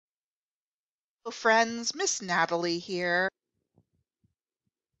Hello friends, Miss Natalie here.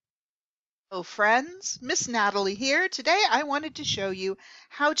 Hello friends, Miss Natalie here. Today I wanted to show you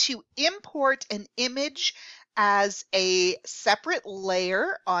how to import an image as a separate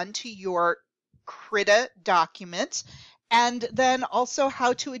layer onto your Krita document, and then also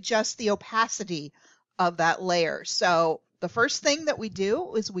how to adjust the opacity of that layer. So the first thing that we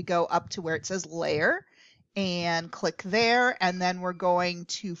do is we go up to where it says layer and click there, and then we're going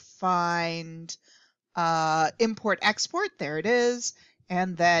to find import export, there it is,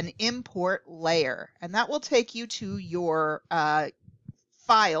 and then import layer. And that will take you to your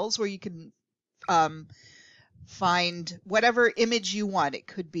files where you can find whatever image you want. It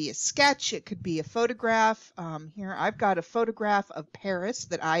could be a sketch, it could be a photograph. Here I've got a photograph of Paris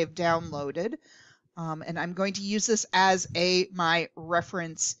that I have downloaded, and I'm going to use this as my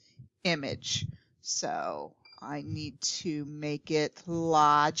reference image. So I need to make it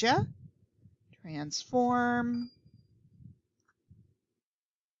larger. Transform,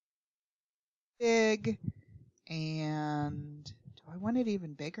 big, and do I want it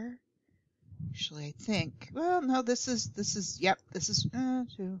even bigger? Actually, I think, well, no, this is, yep, this is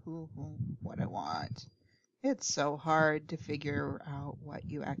what I want. It's so hard to figure out what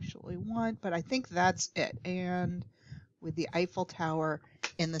you actually want, but I think that's it. And with the Eiffel Tower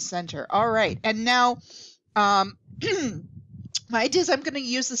in the center. All right, and now, my idea is I'm going to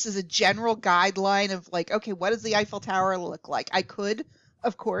use this as a general guideline of like, okay, what does the Eiffel Tower look like? I could,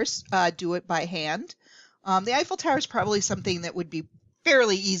 of course, do it by hand. The Eiffel Tower is probably something that would be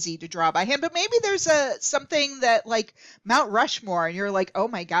fairly easy to draw by hand, but maybe there's something that like Mount Rushmore, and you're like, oh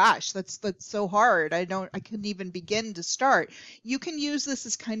my gosh, that's so hard. I couldn't even begin to start. You can use this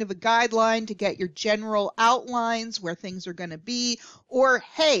as kind of a guideline to get your general outlines where things are going to be, or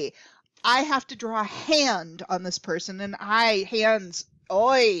hey, I have to draw a hand on this person, and hands,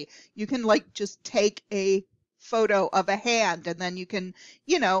 oi, you can like just take a photo of a hand, and then you can,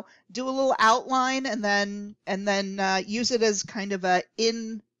 do a little outline, and then use it as kind of a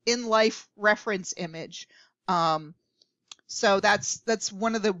in life reference image. So that's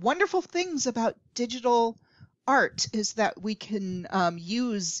one of the wonderful things about digital art, is that we can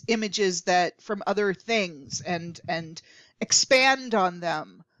use images that from other things and expand on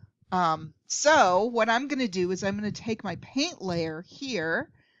them. So what I'm going to do is I'm going to take my paint layer here,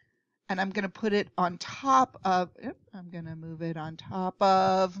 and I'm going to put it on top of, I'm going to move it on top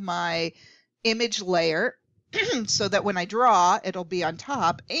of my image layer so that when I draw, it'll be on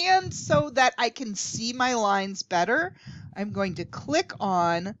top. And so that I can see my lines better, I'm going to click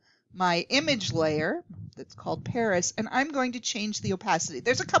on my image layer that's called Paris, and I'm going to change the opacity.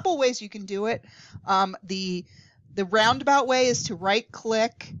 There's a couple ways you can do it. The roundabout way is to right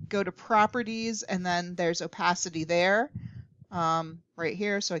click, go to properties, and then there's opacity there, right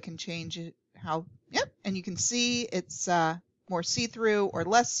here, so I can change it and you can see it's more see-through or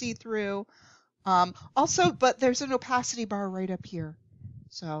less see-through. Also, but there's an opacity bar right up here,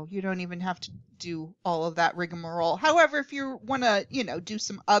 so you don't even have to do all of that rigmarole. However, if you want to, do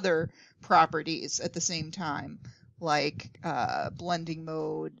some other properties at the same time, like blending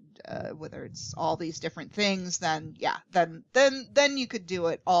mode, whether it's all these different things, then yeah, then you could do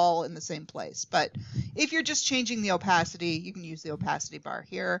it all in the same place. But if you're just changing the opacity, you can use the opacity bar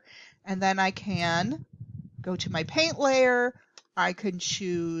here, and then I can go to my paint layer. I can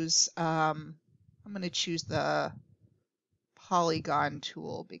choose, I'm going to choose the polygon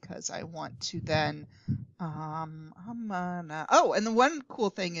tool because I want to then, and the one cool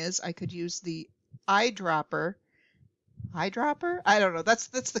thing is I could use the eyedropper. I don't know. That's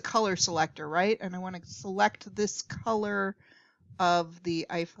the color selector, right? And I want to select this color of the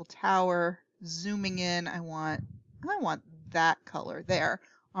Eiffel Tower. Zooming in, I want that color there.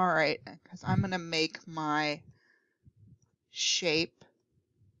 All right, because I'm going to make my shape.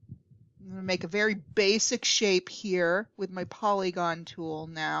 I'm going to make a very basic shape here with my polygon tool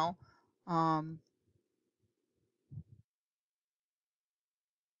now.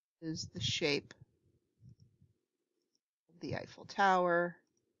 Is the shape of the Eiffel Tower.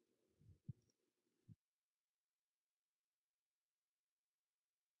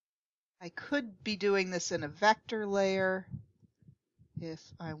 I could be doing this in a vector layer if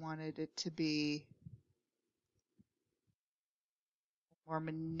I wanted it to be more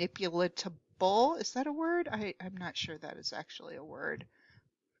manipulatable. Is that a word? I'm not sure that is actually a word.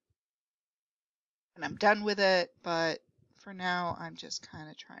 And I'm done with it, but for now, I'm just kind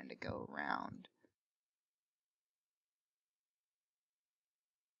of trying to go around.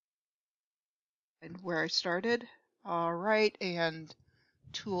 And where I started. All right, and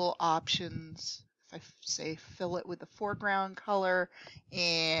tool options if I say fill it with the foreground color,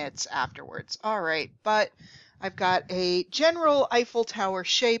 it's afterwards. All right, but I've got a general Eiffel Tower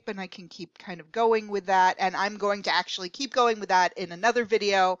shape, and I can keep kind of going with that, and I'm going to actually keep going with that in another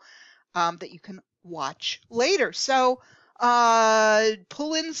video that you can watch later. So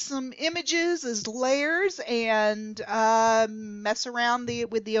pull in some images as layers and mess around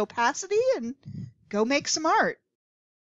with the opacity and go make some art.